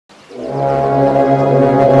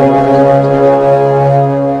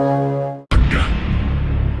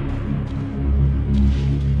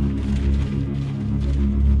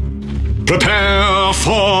Prepare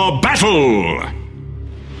for battle!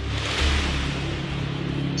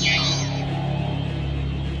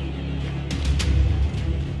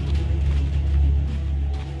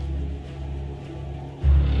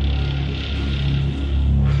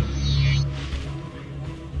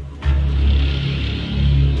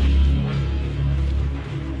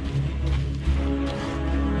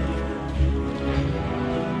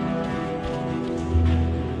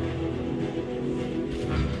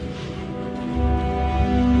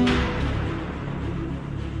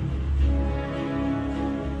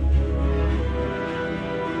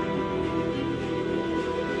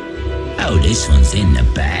 Oh, this one's in the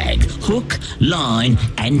bag. Hook, line,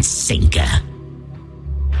 and sinker.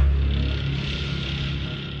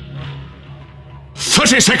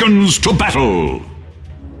 30 seconds to battle!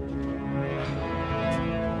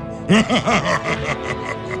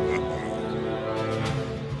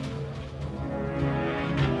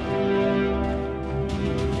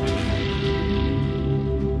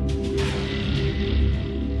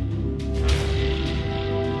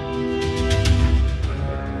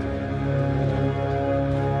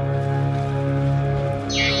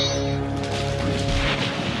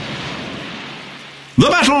 The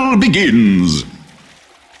battle begins!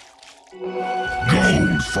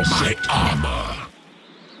 Gold for my armor!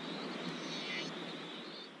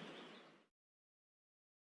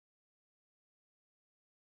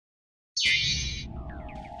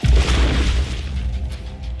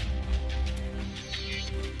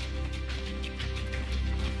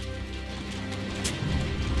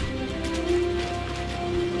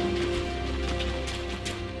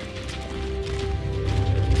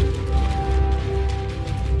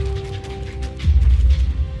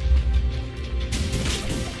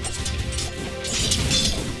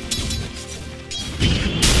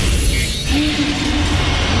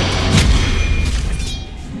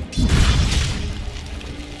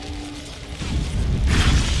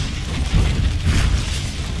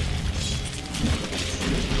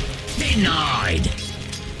 Denied!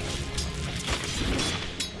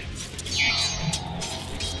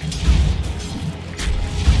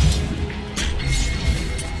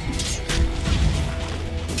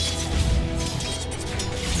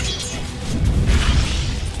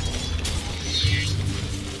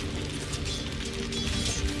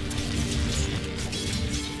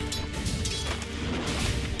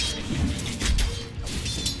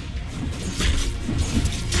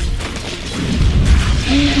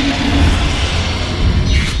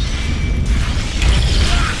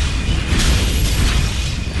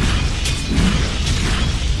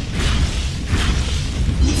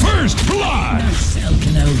 First blood! No cell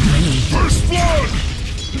can hold me. First blood!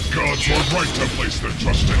 The gods were right to place their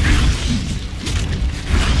trust in me.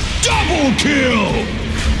 Double kill!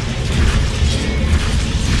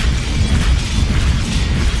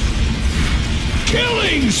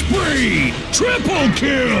 Killing spree! Triple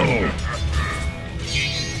kill!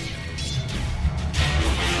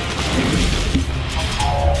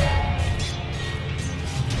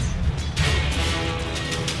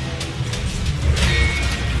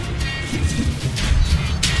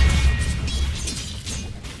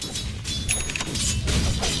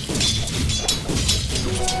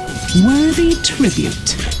 Worthy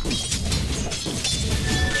tribute.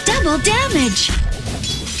 Double damage!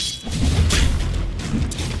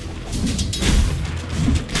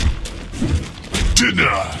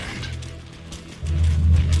 Denied!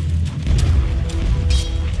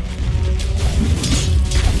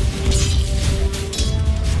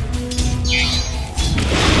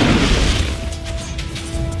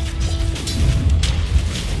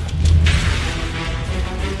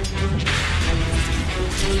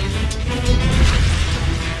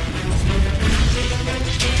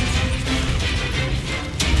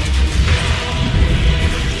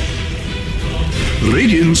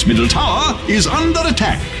 Radiant's middle tower is under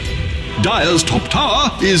attack. Dire's top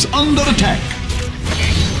tower is under attack.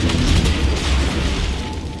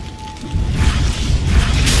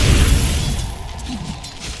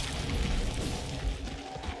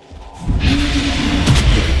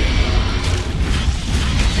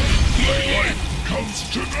 My life comes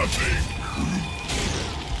to nothing!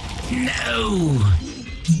 No!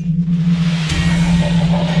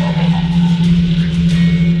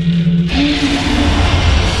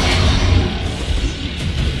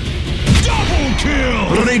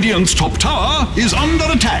 Radiant's top tower is under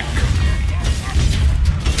attack.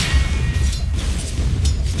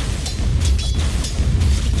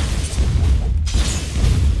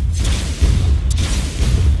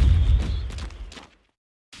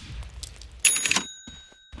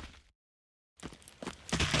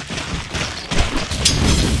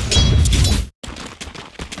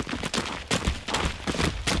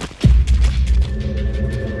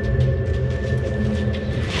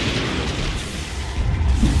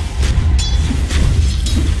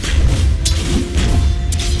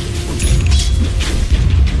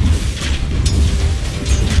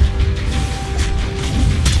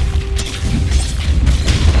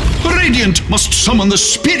 Radiant must summon the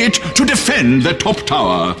spirit to defend their top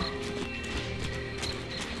tower.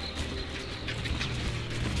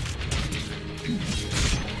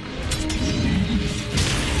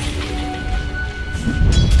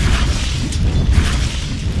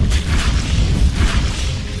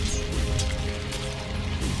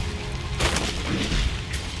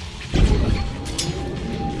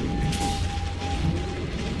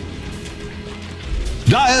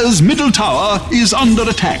 Dire's middle tower is under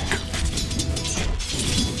attack.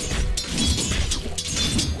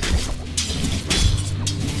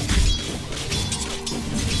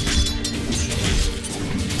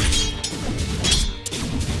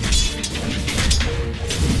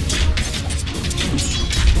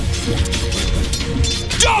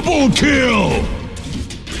 Double kill!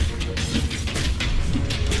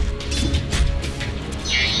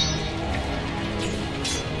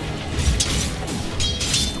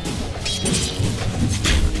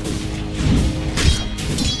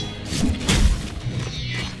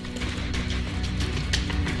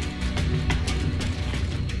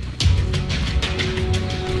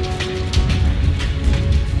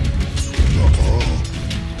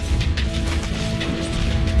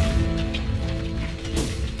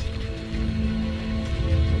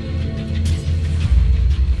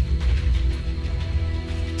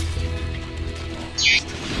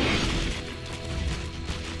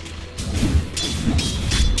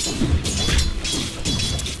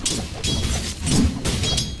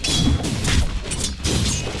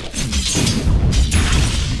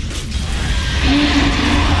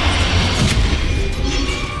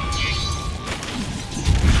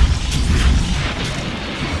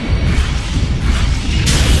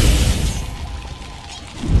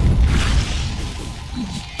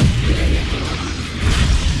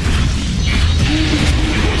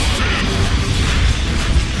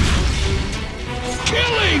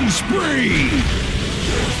 Spree!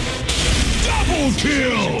 Double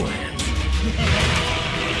kill!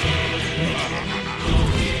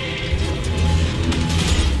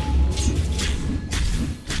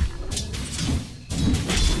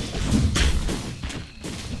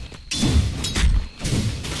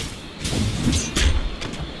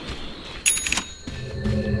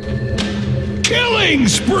 Killing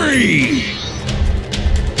spree!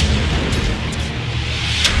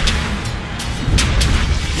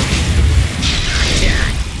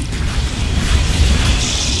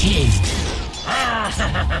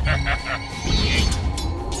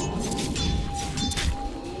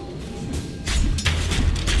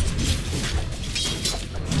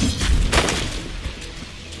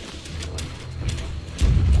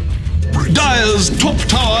 Dire's top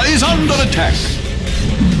tower is under attack.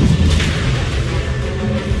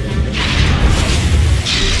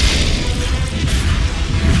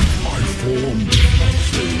 My form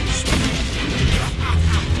fades.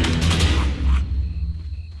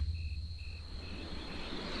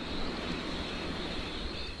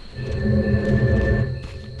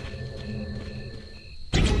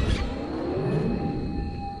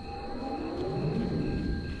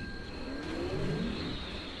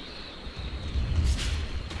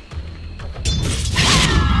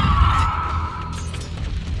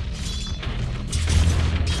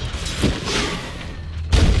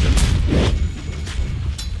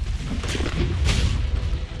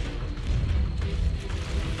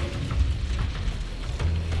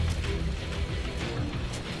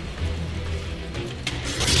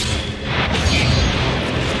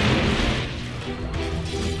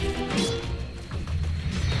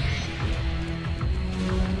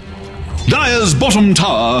 Dire's bottom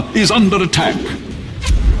tower is under attack.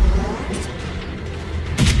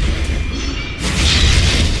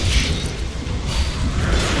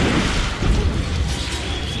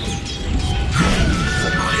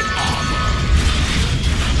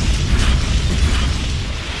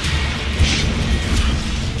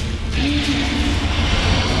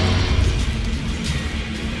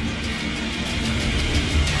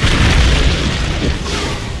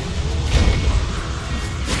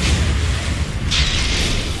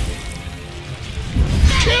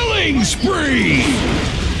 Killing spree!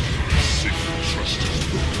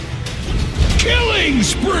 Killing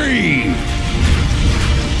spree!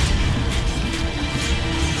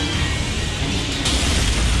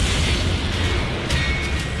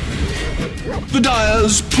 The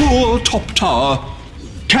Dire's poor top tower.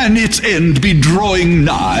 Can its end be drawing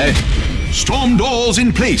nigh? Storm doors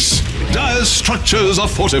in place. Dire's structures are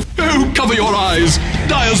fortified. Oh, cover your eyes.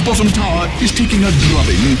 Dire's bottom tower is taking a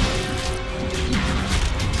drubbing.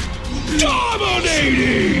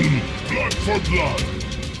 Dominating! Blood for blood!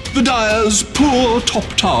 The Dire's poor top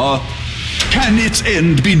tower. Can its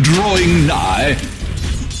end be drawing nigh?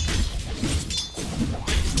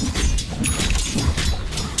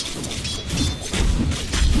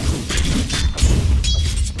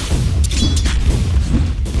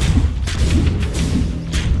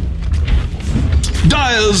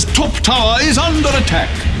 Dire's top tower is under attack.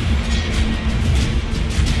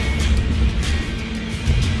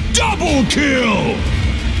 Double kill!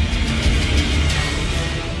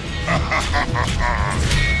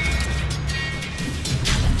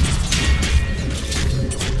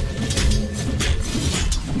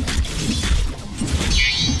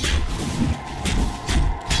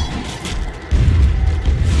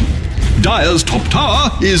 Dire's top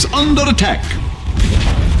tower is under attack.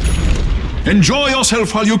 Enjoy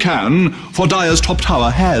yourself while you can, for Dire's top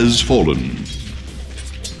tower has fallen.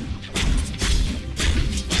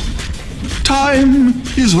 Time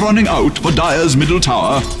is running out for Dire's middle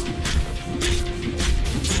tower.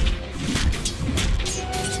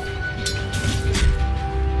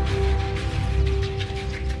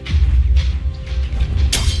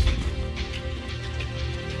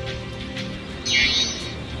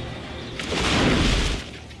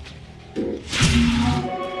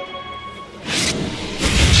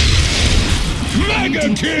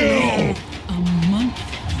 Mega kill! A month.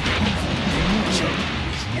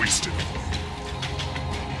 Wasted.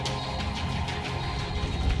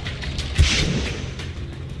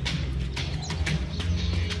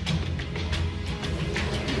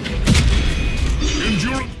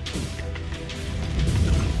 Endure.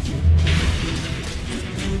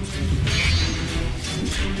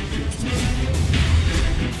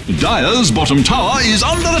 Dire's bottom tower is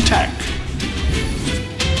under attack.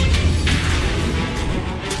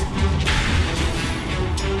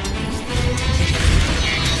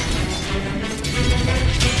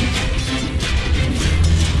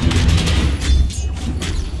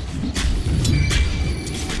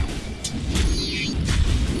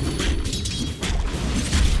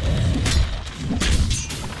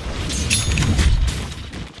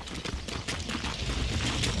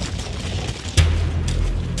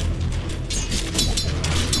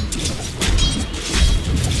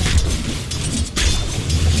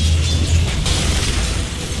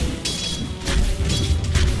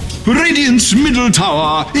 Radiant's middle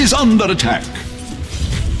tower is under attack.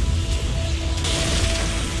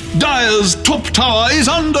 Dire's top tower is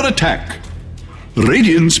under attack.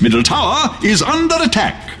 Radiant's middle tower is under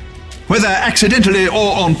attack. Whether accidentally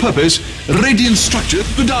or on purpose, Radiant structure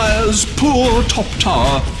the Dire's poor top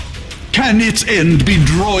tower. Can its end be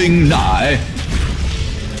drawing nigh?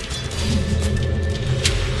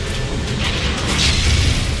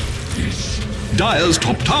 Dire's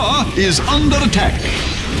top tower is under attack.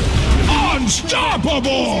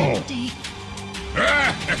 Unstoppable!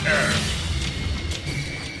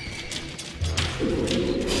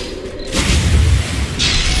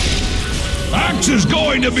 Axe is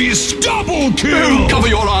going to be double kill! Oh, cover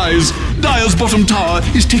your eyes! Dire's bottom tower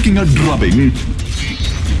is taking a drubbing.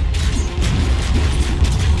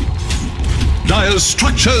 Dire's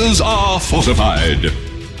structures are fortified.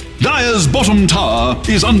 Dire's bottom tower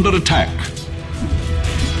is under attack.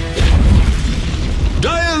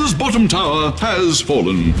 Dire's bottom tower has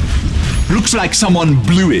fallen. Looks like someone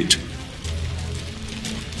blew it.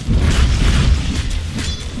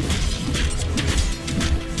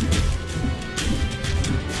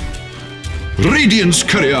 Radiant's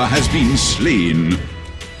courier has been slain.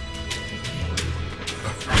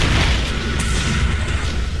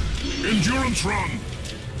 Endurance run!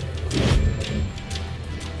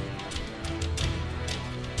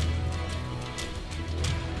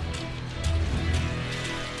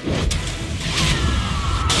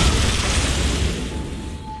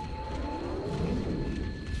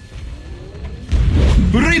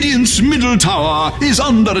 Radiant's middle tower is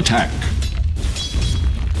under attack.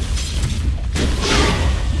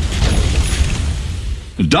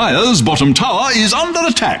 Dire's bottom tower is under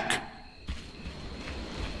attack.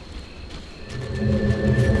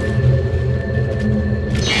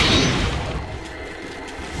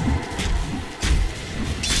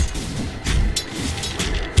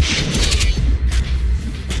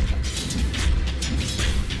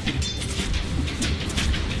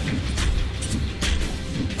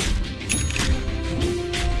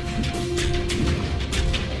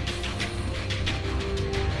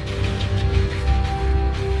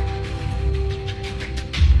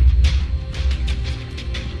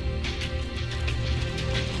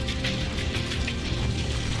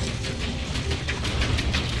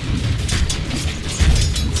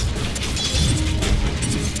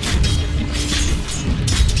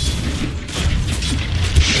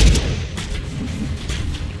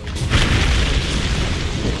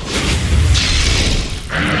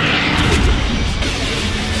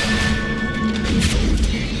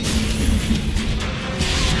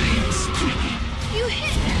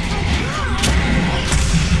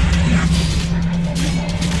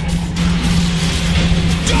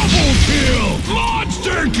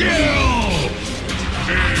 Kill!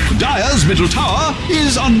 Dire's middle tower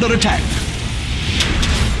is under attack.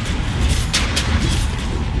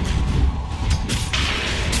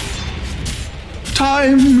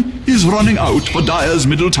 Time is running out for Dire's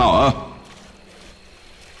middle tower.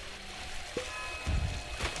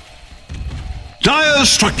 Dire's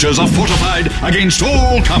structures are fortified against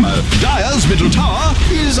all comer. Dire's middle tower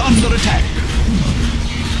is under attack.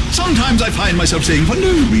 Sometimes I find myself saying, for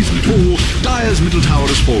no reason at all, Dire's middle tower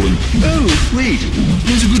has fallen. Oh, wait,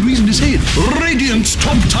 there's a good reason to say it. Radiant's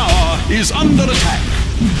top tower is under attack.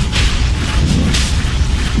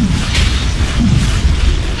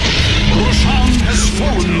 Roshan has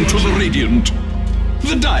fallen to the Radiant.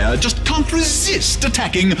 The Dire just can't resist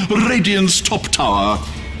attacking Radiant's top tower.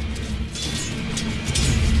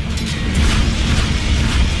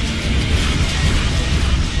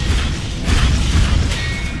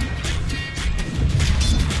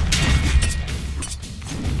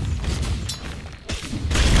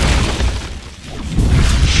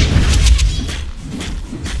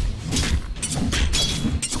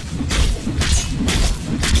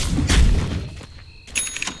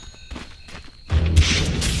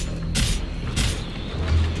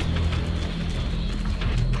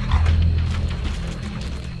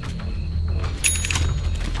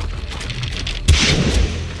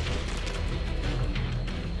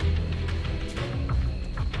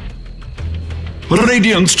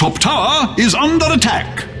 Radiant's top tower is under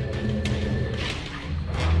attack.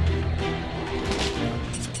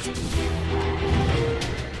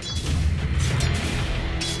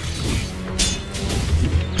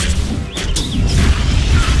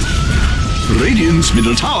 Radiant's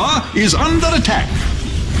middle tower is under attack.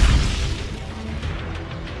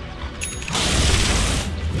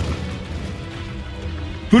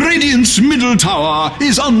 Radiant's middle tower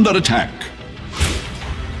is under attack.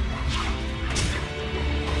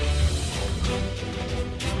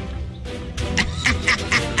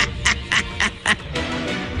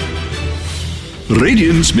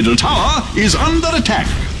 Radiant's middle tower is under attack.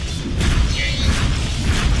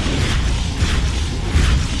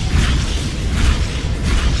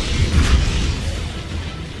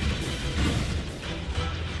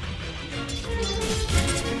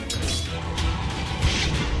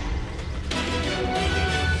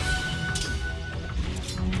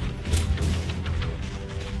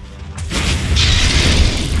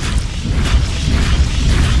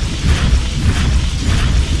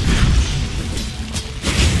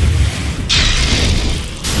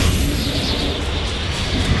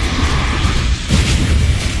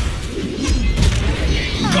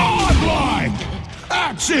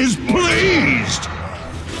 Is pleased!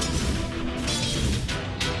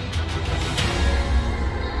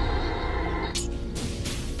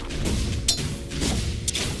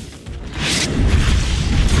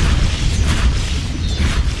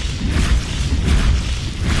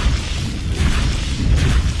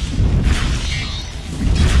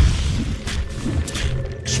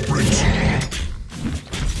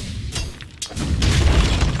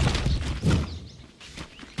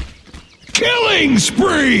 Killing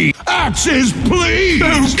spree! Axes, please!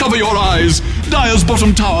 Oh, cover your eyes! Dire's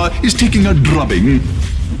bottom tower is taking a drubbing.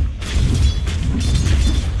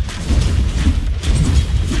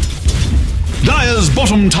 Dire's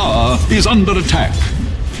bottom tower is under attack.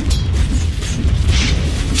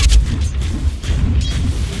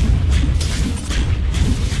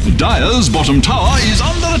 Dire's bottom tower is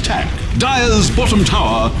under attack. Dire's bottom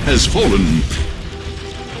tower has fallen.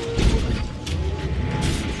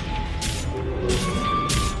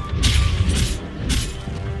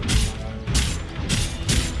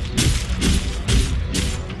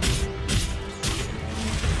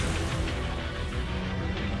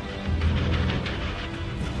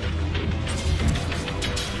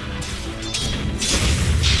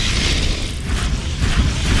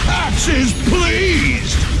 Is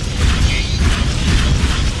pleased!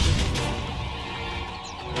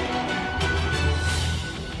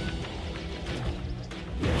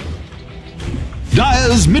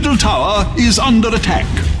 Dire's middle tower is under attack.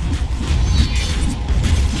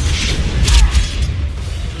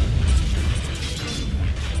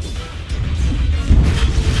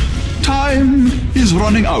 Time is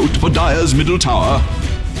running out for Dire's middle tower.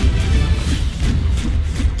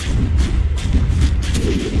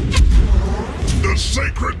 The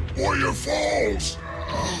sacred warrior falls!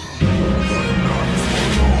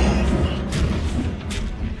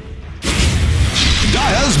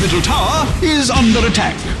 Dire's middle tower is under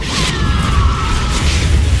attack.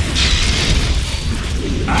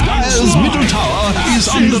 Dire's middle tower is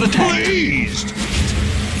under attack. Pleased.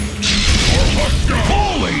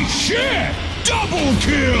 Holy shit! Double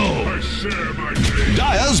kill! I share my pain.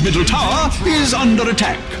 Dire's middle tower is under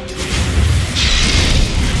attack.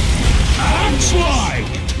 Axe-like!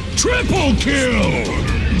 Triple kill!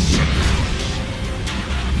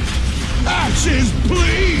 Axes,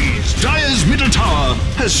 please! Dire's middle tower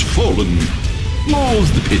has fallen.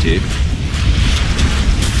 More's the pity.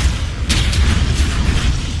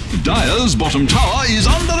 Dire's bottom tower is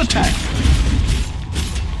under attack.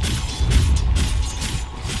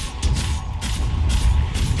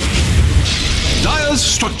 Dire's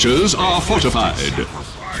structures are fortified.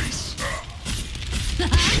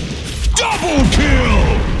 Double kill!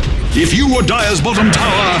 If you were Dire's bottom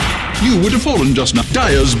tower, you would have fallen just now.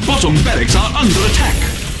 Dire's bottom barracks are under attack.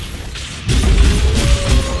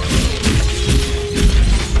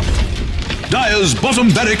 Dire's bottom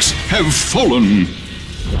barracks have fallen.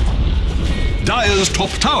 Dire's top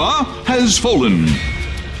tower has fallen.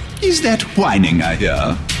 Is that whining I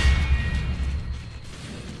hear?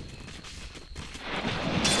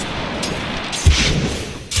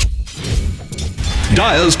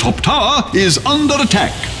 Dire's top tower is under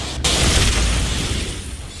attack.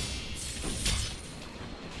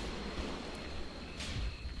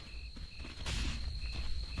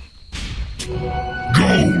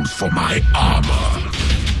 Gold for my armor!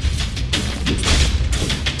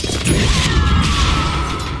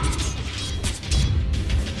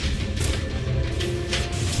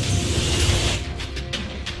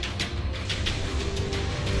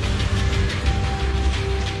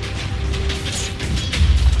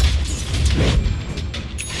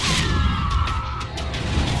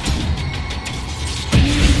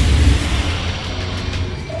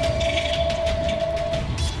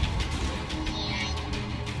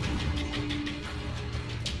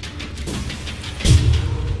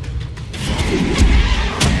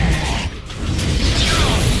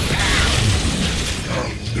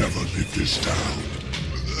 This down.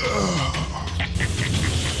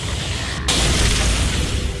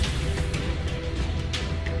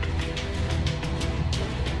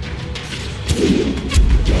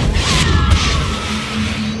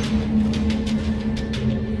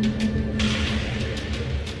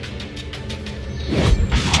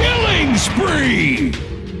 Killing spree!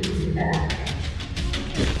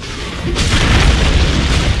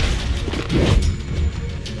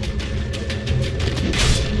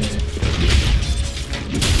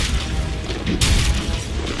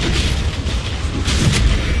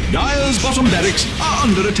 Dire's bottom barracks are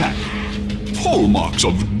under attack. Hallmarks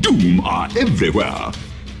of doom are everywhere.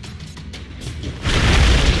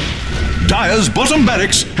 Dire's bottom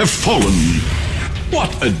barracks have fallen.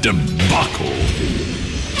 What a debacle!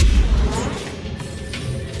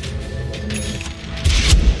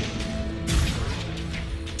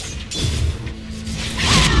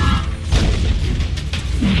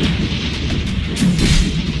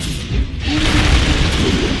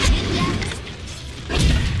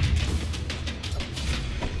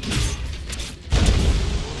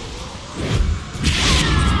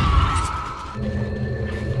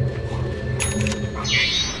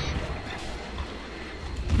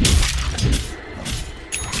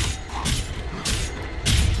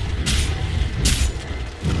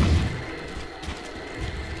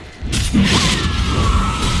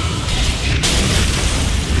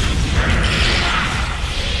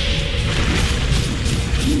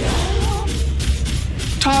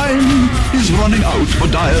 Time is running out for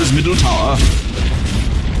Dire's middle tower.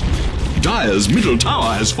 Dire's middle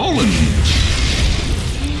tower has fallen.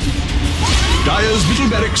 Dire's middle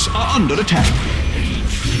barracks are under attack.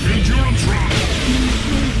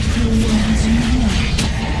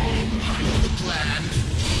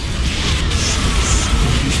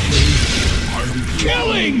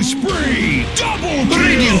 Killing spree! Double kill!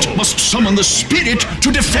 Radiant must summon the spirit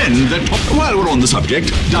to defend their top. While we're on the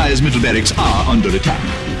subject, Dire's middle barracks are under attack.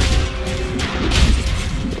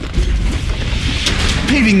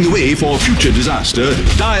 Paving the way for future disaster,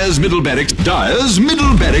 Dire's middle barracks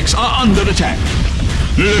are under attack.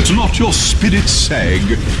 Let not your spirit sag.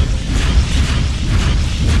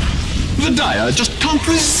 The Dire just can't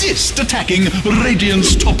resist attacking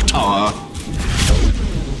Radiant's top tower.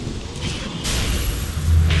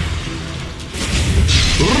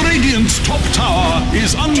 Radiant's top tower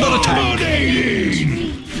is under attack.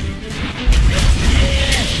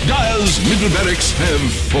 Dire's middle barracks have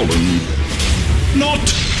fallen. Not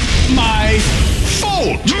my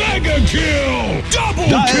fault! Mega kill! Double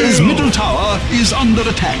Dire's kill! middle tower is under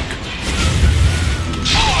attack.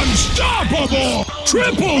 Unstoppable!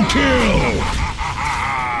 Triple kill!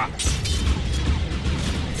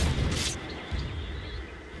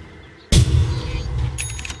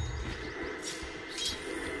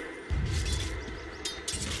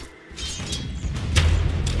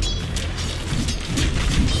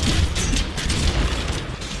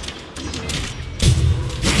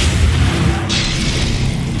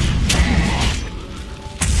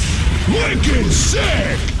 Wicked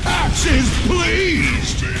sick! Axes, please!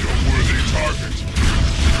 Stay a worthy target.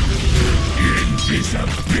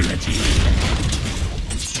 Invisibility.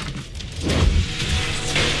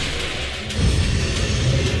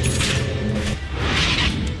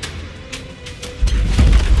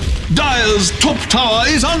 Dire's top tower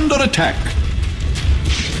is under attack.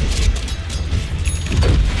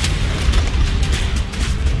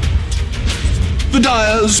 The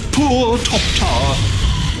Dire's poor top tower.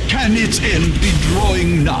 Can its end be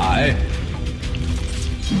drawing nigh?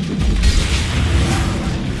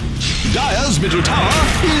 Dire's middle tower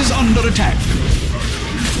is under attack.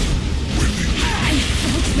 I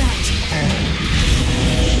felt that.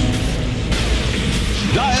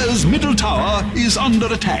 Dire's middle tower is under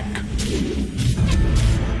attack.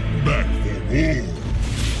 Back for more.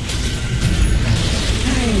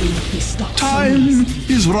 Time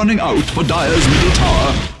is running out for Dire's middle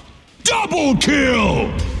tower. Double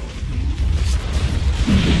kill!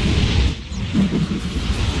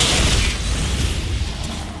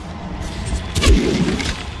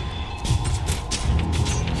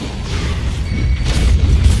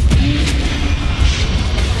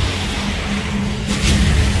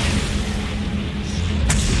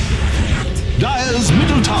 Dire's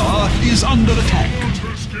middle tower is under attack.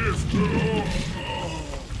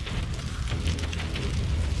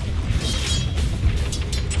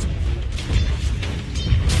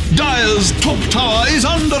 Dire's top tower is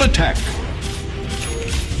under attack.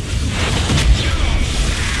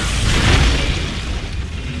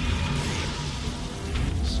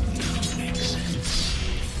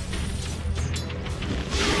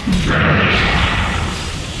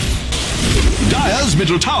 Dire's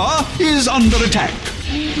middle tower is under attack.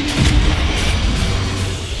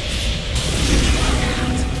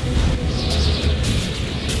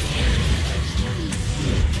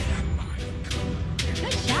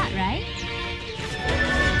 Good shot, right?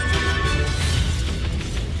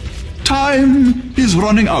 Time is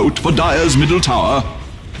running out for Dire's middle tower.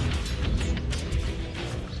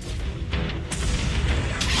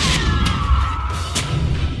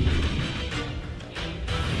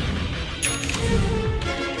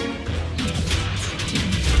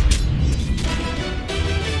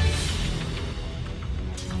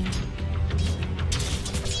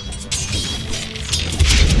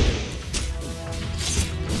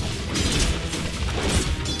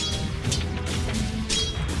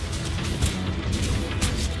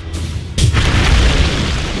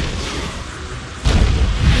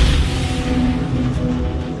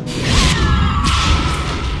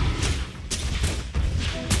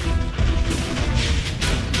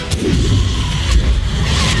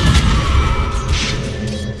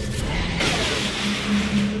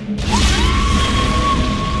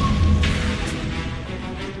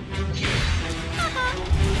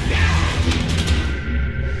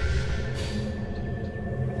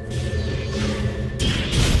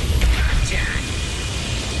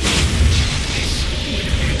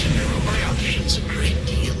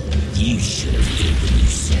 You should have heard what you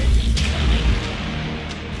said.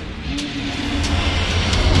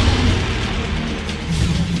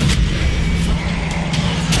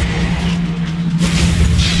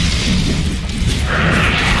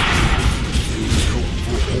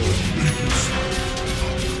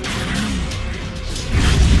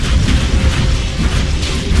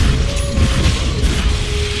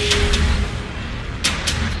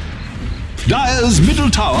 Dire's middle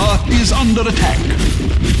tower is under attack.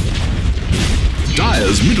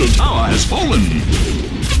 Dire's middle tower has fallen.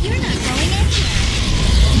 You're not going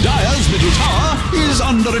anywhere. Dire's middle tower is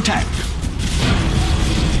under attack.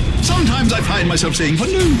 Sometimes I find myself saying, for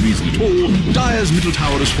no reason at all, Dire's middle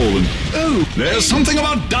tower has fallen. Oh, there's something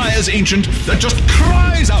about Dire's Ancient that just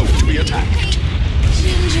cries out to be attacked.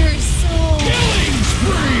 Ginger's soul. Killing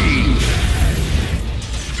spree!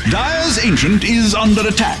 Dire's Ancient is under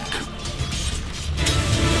attack.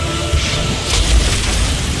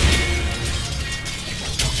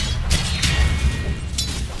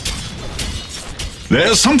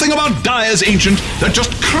 There's something about Dire's Ancient that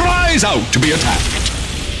just cries out to be attacked.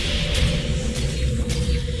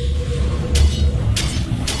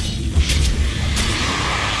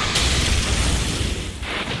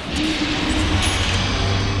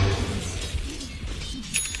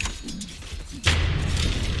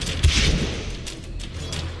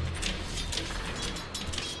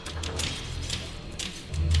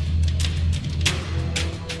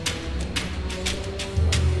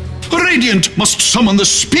 Radiant must summon the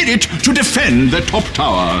spirit to defend their top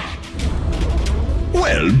tower.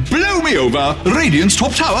 Well, blow me over. Radiant's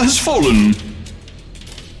top tower has fallen.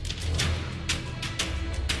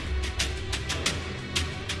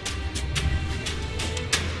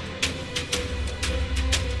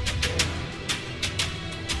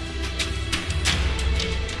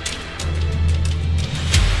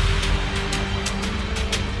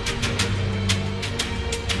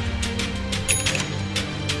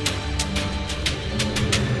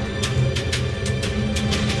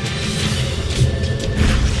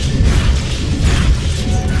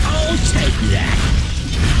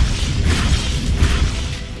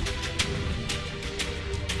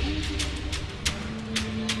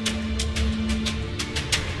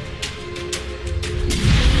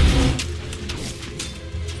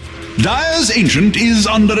 Dire's Ancient is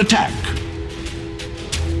under attack.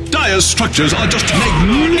 Dire's structures are just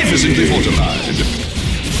magnificently fortified.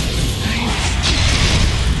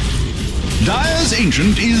 Dire's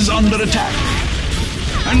Ancient is under attack.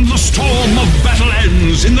 And the storm of battle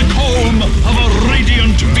ends in the calm of a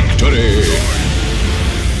radiant victory.